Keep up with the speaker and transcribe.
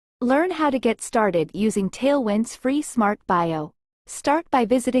Learn how to get started using Tailwind's free Smart.Bio. Start by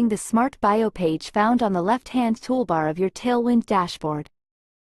visiting the Smart.Bio page found on the left-hand toolbar of your Tailwind dashboard.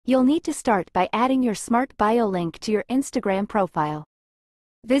 You'll need to start by adding your Smart.Bio link to your Instagram profile.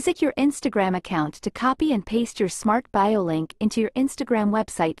 Visit your Instagram account to copy and paste your Smart.Bio link into your Instagram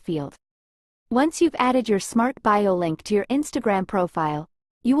website field. Once you've added your Smart.Bio link to your Instagram profile,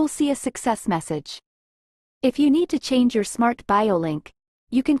 you will see a success message. If you need to change your Smart.Bio link,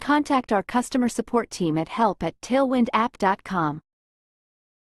 you can contact our customer support team at help@tailwindapp.com.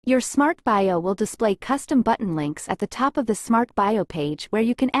 Your Smart.Bio will display custom button links at the top of the Smart.Bio page where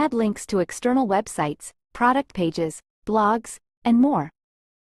you can add links to external websites, product pages, blogs, and more.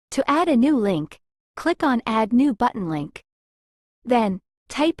 To add a new link, click on Add New Button Link. Then,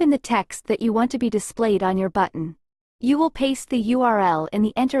 type in the text that you want to be displayed on your button. You will paste the URL in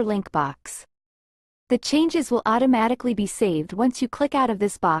the Enter Link box. The changes will automatically be saved once you click out of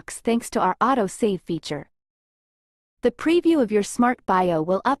this box thanks to our Auto Save feature. The preview of your Smart.Bio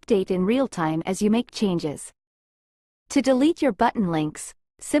will update in real time as you make changes. To delete your button links,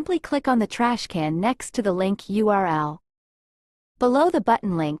 simply click on the trash can next to the link URL. Below the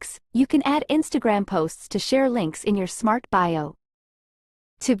button links, you can add Instagram posts to share links in your Smart.Bio.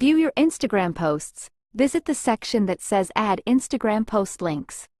 To view your Instagram posts, visit the section that says Add Instagram Post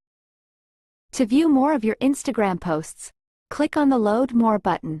Links. To view more of your Instagram posts, click on the Load More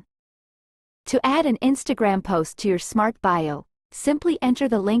button. To add an Instagram post to your Smart.Bio, simply enter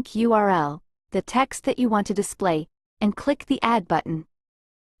the link URL, the text that you want to display, and click the Add button.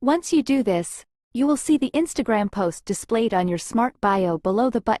 Once you do this, you will see the Instagram post displayed on your Smart.Bio below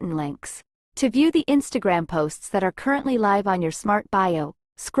the button links. To view the Instagram posts that are currently live on your Smart.Bio,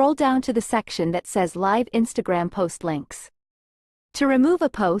 scroll down to the section that says Live Instagram Post Links. To remove a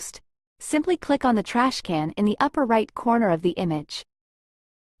post, simply click on the trash can in the upper right corner of the image.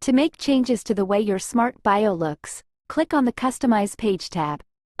 To make changes to the way your Smart.Bio looks, click on the Customize Page tab.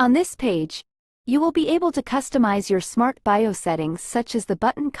 On this page, you will be able to customize your Smart.Bio settings such as the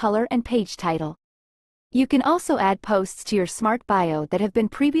button color and page title. You can also add posts to your Smart.Bio that have been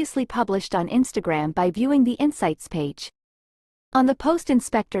previously published on Instagram by viewing the Insights page. On the Post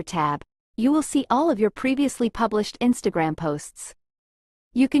Inspector tab, you will see all of your previously published Instagram posts.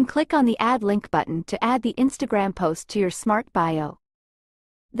 You can click on the Add Link button to add the Instagram post to your Smart.Bio.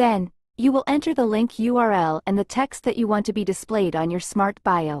 Then, you will enter the link URL and the text that you want to be displayed on your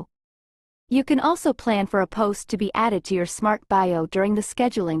Smart.Bio. You can also plan for a post to be added to your Smart.Bio during the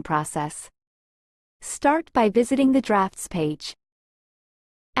scheduling process. Start by visiting the Drafts page.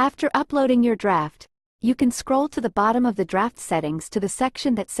 After uploading your draft, you can scroll to the bottom of the draft settings to the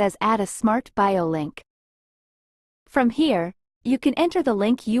section that says Add a Smart.Bio link. From here, you can enter the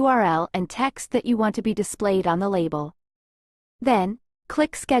link URL and text that you want to be displayed on the label. Then,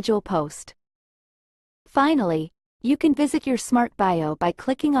 click Schedule Post. Finally, you can visit your Smart.Bio by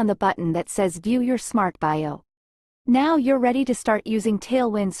clicking on the button that says View Your Smart.Bio. Now you're ready to start using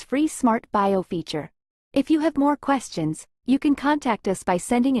Tailwind's free Smart.Bio feature. If you have more questions, you can contact us by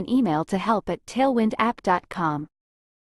sending an email to help@tailwindapp.com.